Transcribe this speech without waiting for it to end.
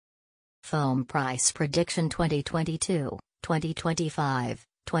Foam Price Prediction 2022, 2025,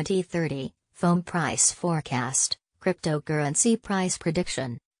 2030, Foam Price Forecast, Cryptocurrency Price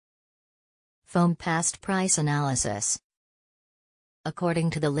Prediction. Foam Past Price Analysis. According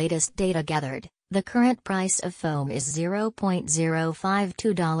to the latest data gathered, the current price of Foam is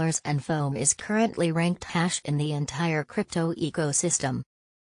 $0.052 and Foam is currently ranked hash in the entire crypto ecosystem.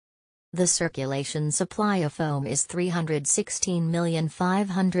 The circulation supply of Foam is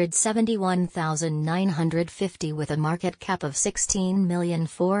 316,571,950 with a market cap of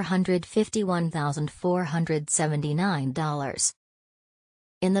 $16,451,479.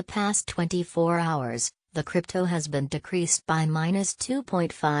 In the past 24 hours, the crypto has been decreased by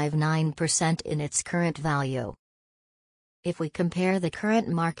 -2.59% in its current value. If we compare the current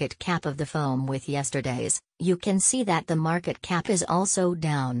market cap of the Foam with yesterday's, you can see that the market cap is also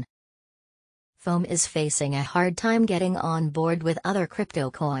down. Foam is facing a hard time getting on board with other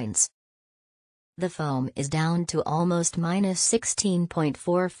crypto coins. The Foam is down to almost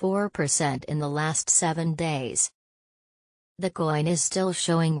 -16.44% in the last 7 days. The coin is still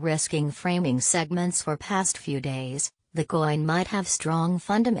showing risking framing segments for past few days. The coin might have strong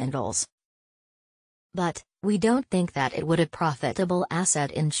fundamentals, but we don't think that it would be a profitable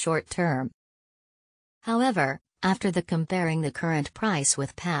asset in short term. However, after comparing the current price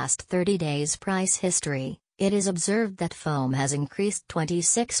with past 30 days price history, it is observed that Foam has increased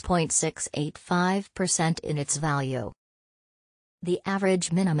 26.685% in its value. The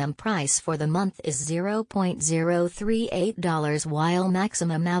average minimum price for the month is $0.038 while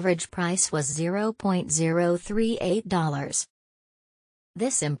maximum average price was $0.038.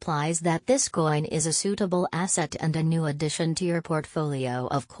 This implies that this coin is a suitable asset and a new addition to your portfolio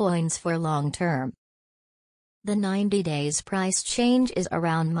of coins for long term. The 90 days price change is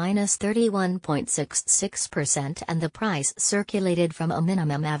around -31.66% and the price circulated from a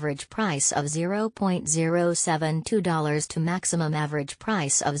minimum average price of $0.072 to maximum average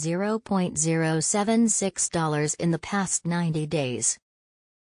price of $0.076 in the past 90 days.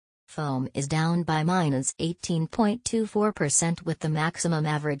 Foam is down by -18.24% with the maximum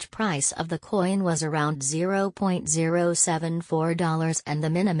average price of the coin was around $0.074 and the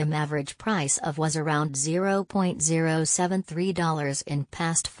minimum average price of was around $0.073 in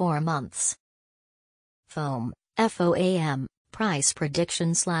past 4 months. Foam, FOAM, Price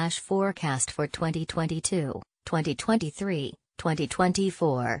Prediction/Forecast for 2022, 2023,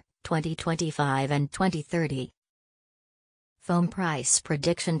 2024, 2025 and 2030. Foam Price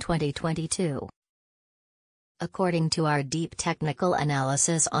Prediction 2022. According to our deep technical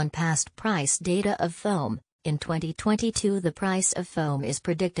analysis on past price data of Foam, in 2022 the price of Foam is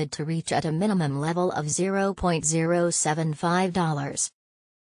predicted to reach at a minimum level of $0.075.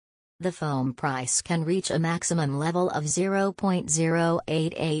 The Foam price can reach a maximum level of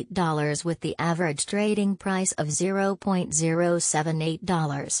 $0.088 with the average trading price of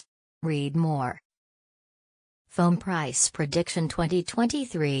 $0.078. Read more. Foam Price Prediction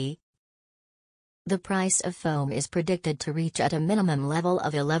 2023. The price of Foam is predicted to reach at a minimum level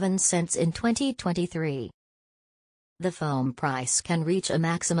of 11 cents in 2023. The Foam price can reach a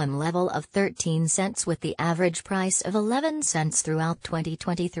maximum level of 13 cents with the average price of 11 cents throughout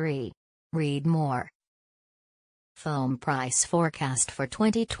 2023. Read more. Foam Price Forecast for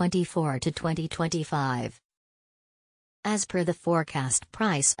 2024 to 2025. As per the forecast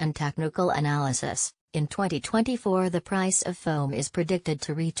price and technical analysis, in 2024 the price of Foam is predicted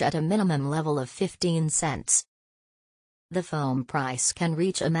to reach at a minimum level of 15 cents. The Foam price can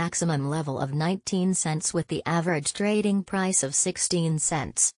reach a maximum level of 19 cents with the average trading price of 16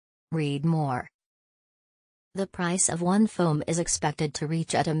 cents. Read more. The price of one Foam is expected to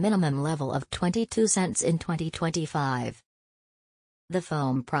reach at a minimum level of 22 cents in 2025. The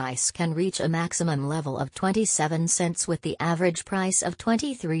Foam price can reach a maximum level of 27 cents with the average price of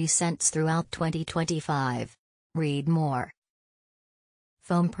 23 cents throughout 2025. Read more.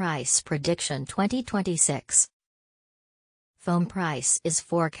 Foam Price Prediction 2026. Foam price is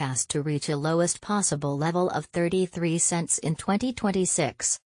forecast to reach a lowest possible level of 33 cents in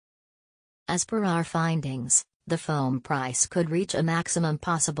 2026. As per our findings, the Foam price could reach a maximum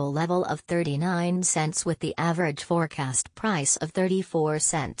possible level of 39 cents with the average forecast price of 34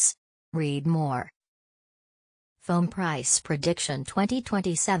 cents. Read more. Foam Price Prediction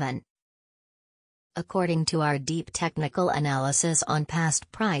 2027. According to our deep technical analysis on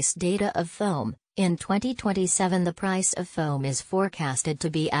past price data of Foam, in 2027 the price of Foam is forecasted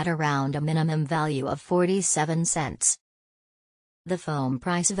to be at around a minimum value of 47 cents. The Foam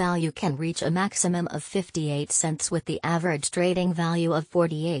price value can reach a maximum of 58 cents with the average trading value of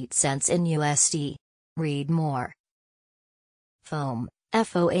 48 cents in USD. Read more. Foam,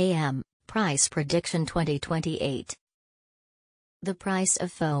 FOAM, Price Prediction 2028. The price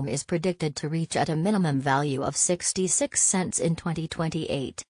of foam is predicted to reach at a minimum value of 66 cents in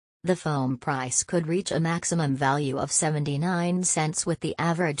 2028. The foam price could reach a maximum value of 79 cents with the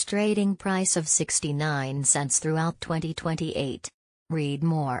average trading price of 69 cents throughout 2028. Read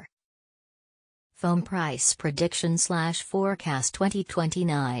more. Foam Price Prediction/Forecast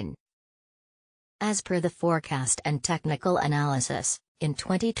 2029. As per the forecast and technical analysis, in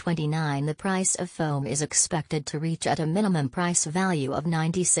 2029 the price of foam is expected to reach at a minimum price value of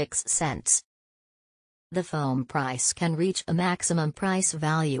 96 cents. The foam price can reach a maximum price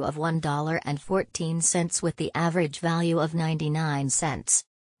value of $1.14 with the average value of 99 cents.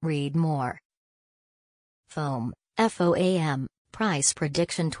 Read more. Foam, FOAM, Price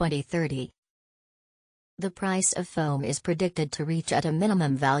Prediction 2030. The price of foam is predicted to reach at a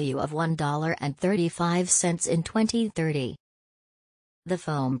minimum value of $1.35 in 2030. The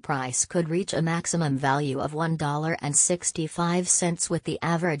foam price could reach a maximum value of $1.65 with the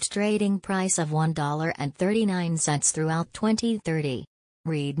average trading price of $1.39 throughout 2030.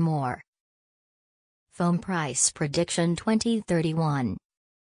 Read more. Foam Price Prediction 2031.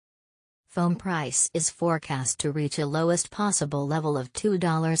 Foam price is forecast to reach a lowest possible level of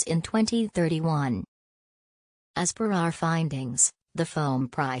 $2 in 2031. As per our findings, the foam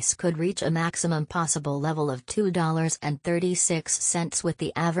price could reach a maximum possible level of $2.36 with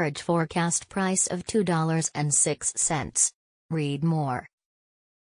the average forecast price of $2.06. Read more.